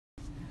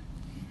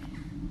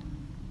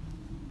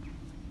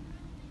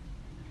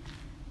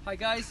Hi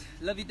guys,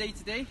 lovely day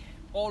today,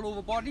 all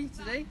over body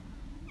today.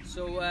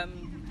 So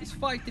it's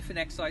 5 different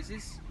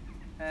exercises.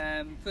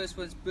 First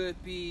one's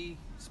burpee,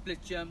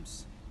 split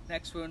jumps.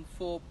 Next one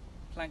 4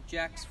 plank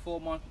jacks, 4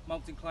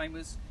 mountain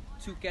climbers,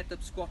 2 get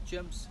up squat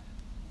jumps,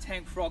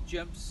 10 frog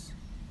jumps,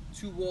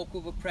 2 walk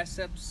over press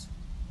ups,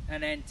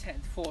 and then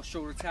 4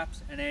 shoulder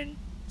taps, and then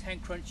 10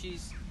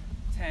 crunchies,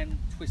 10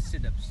 twist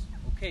sit ups.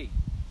 Okay,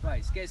 right,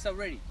 let's get yourself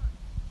ready.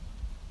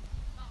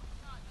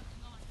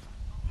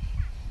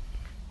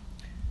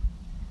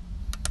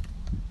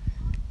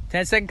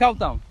 10-second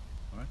countdown.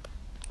 All right.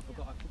 I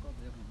forgot the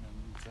other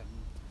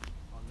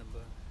on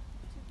number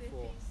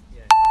 4.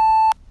 Yeah.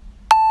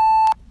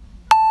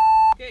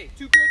 Okay,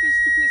 2 burpees,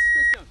 2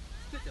 split jumps.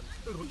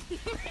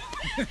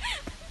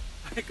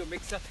 I got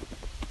mixed up.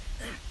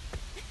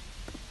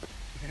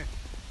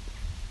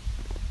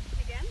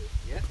 Again?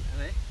 Yeah,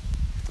 and then.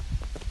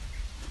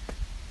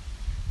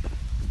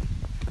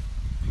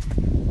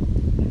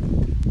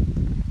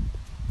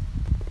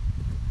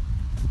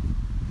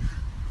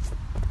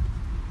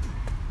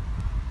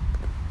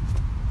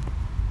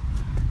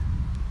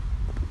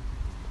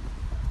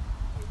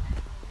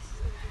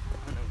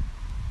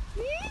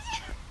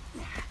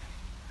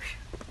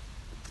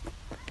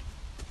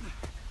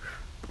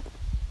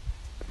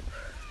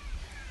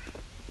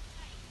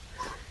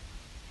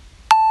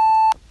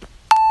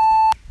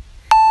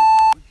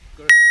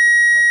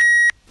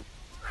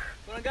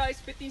 Come on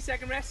guys,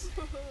 15-second rest.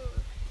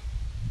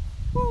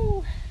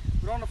 Woo.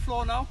 We're on the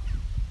floor now.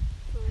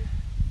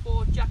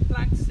 4 jack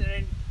planks and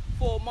then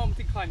 4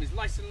 mountain climbers,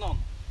 nice and long.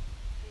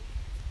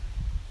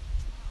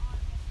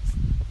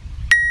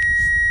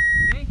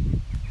 Okay,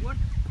 1,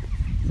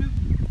 2,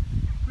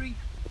 3,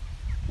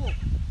 4.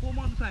 4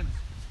 mountain climbers.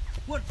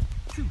 1,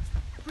 2,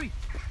 3,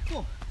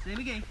 4. Same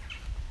again.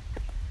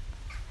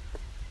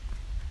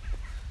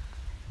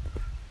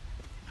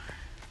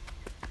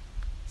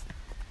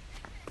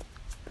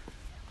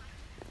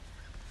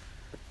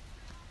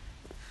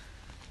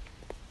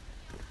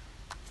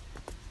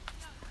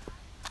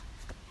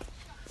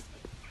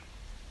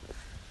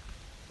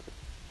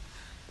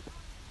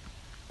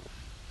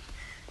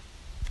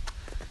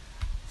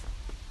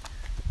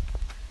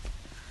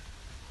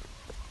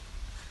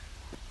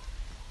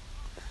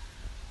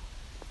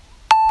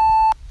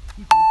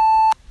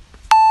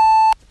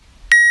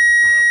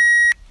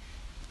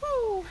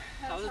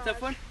 That was a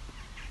tough one.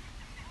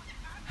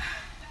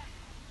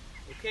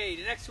 Okay,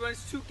 the next one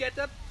is 2 get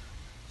up,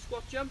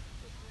 squat jump,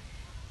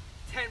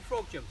 10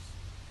 frog jumps.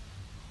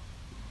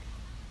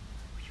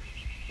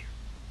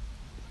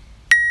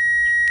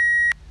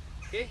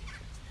 Okay,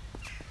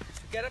 2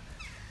 get up,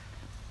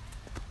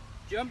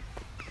 jump,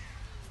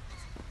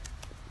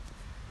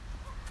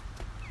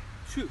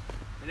 2,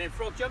 and then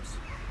frog jumps,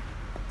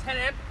 10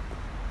 up,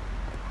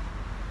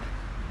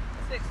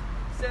 6,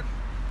 7,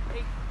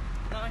 8,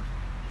 9,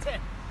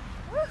 10.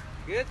 Woo.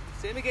 Good,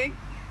 same again.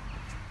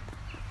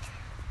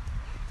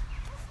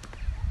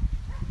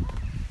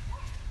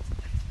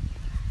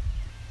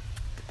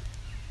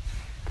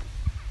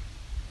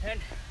 And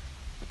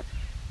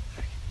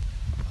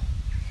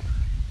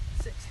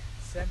 6,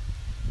 7.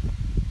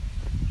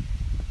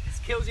 This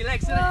kills your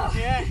legs, doesn't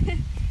it? Yeah.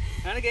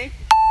 And again.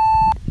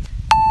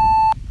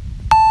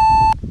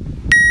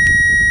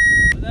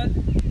 Well done.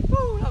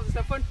 Woo, that was a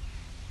tough one.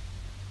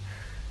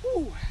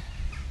 Woo.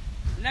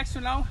 The next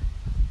one now.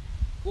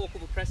 Walk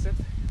over press up.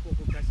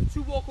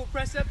 2 walk over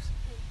press ups.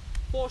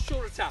 4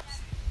 shoulder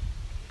taps.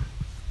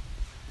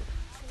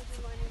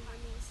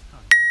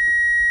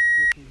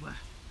 Walk over.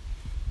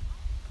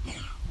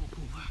 Walk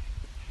over.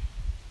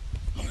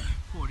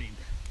 14.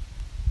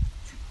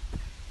 2,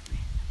 3,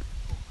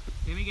 4.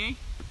 Here we go.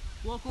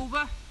 Walk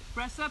over,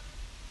 press up.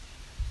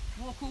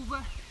 Walk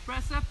over,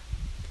 press up.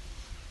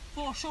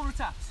 4 shoulder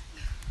taps.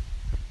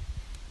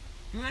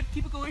 Good,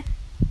 keep it going.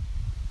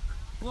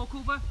 Walk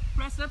over,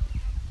 press up.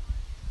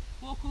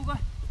 Walk over,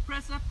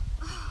 press up.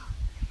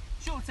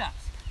 Shoulder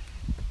taps.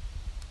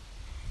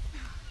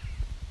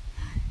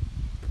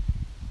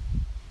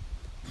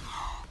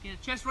 Get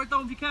the chest right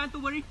down if you can,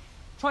 don't worry.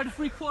 Try the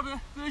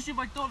 3/4 version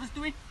my daughter's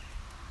doing.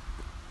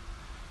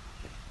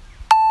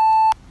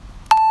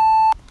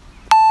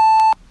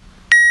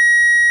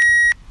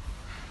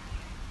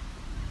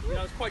 You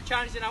know, it's quite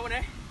challenging that one,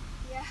 eh?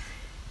 Yeah.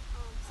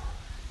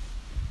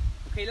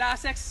 Okay,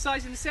 last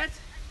exercise in the set.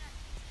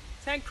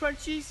 10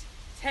 crunchies,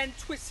 10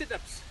 twist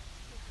sit-ups.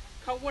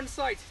 Count one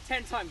side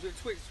 10 times with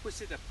a twist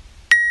sit-up.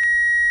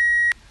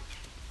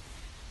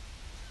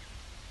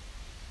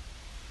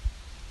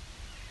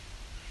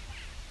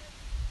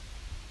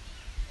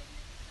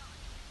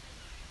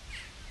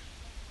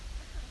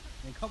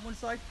 Then count one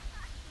side.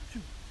 2,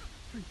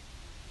 3,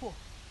 4,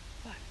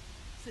 5,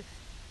 6,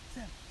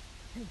 7,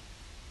 8,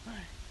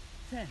 9,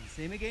 10.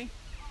 Same again.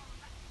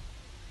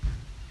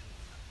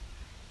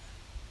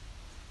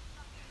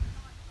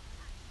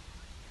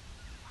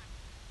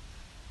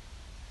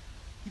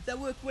 Keep that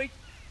work rate.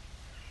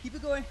 Keep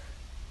it going.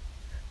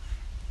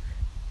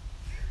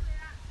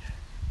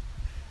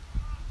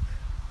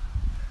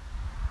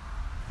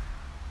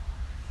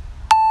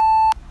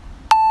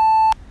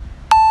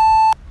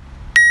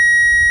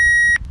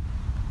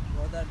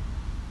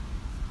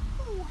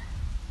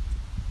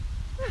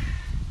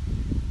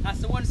 That's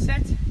the one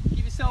set.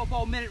 Give yourself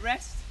about a minute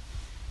rest.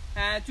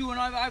 Do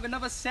either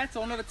another set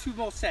or another 2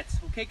 more sets.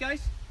 Okay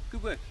guys?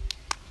 Good work.